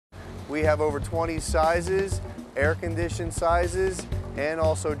We have over 20 sizes, air-conditioned sizes, and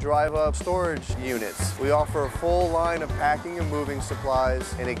also drive-up storage units. We offer a full line of packing and moving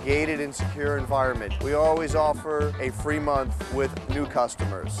supplies in a gated and secure environment. We always offer a free month with new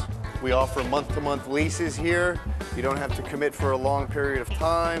customers. We offer month-to-month leases here. You don't have to commit for a long period of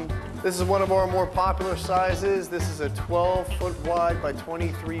time. This is one of our more popular sizes. This is a 12-foot wide by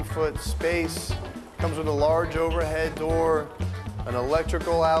 23-foot space. Comes with a large overhead door, an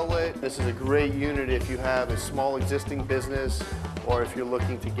electrical outlet. This is a great unit if you have a small existing business or if you're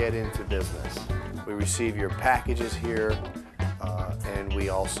looking to get into business. We receive your packages here, and we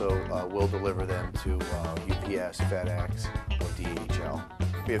also will deliver them to UPS, FedEx, or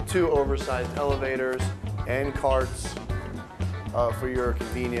DHL. We have 2 oversized elevators and carts for your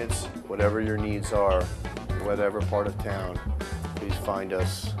convenience. Whatever your needs are, whatever part of town, please find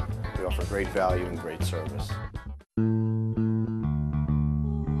us. We offer great value and great service.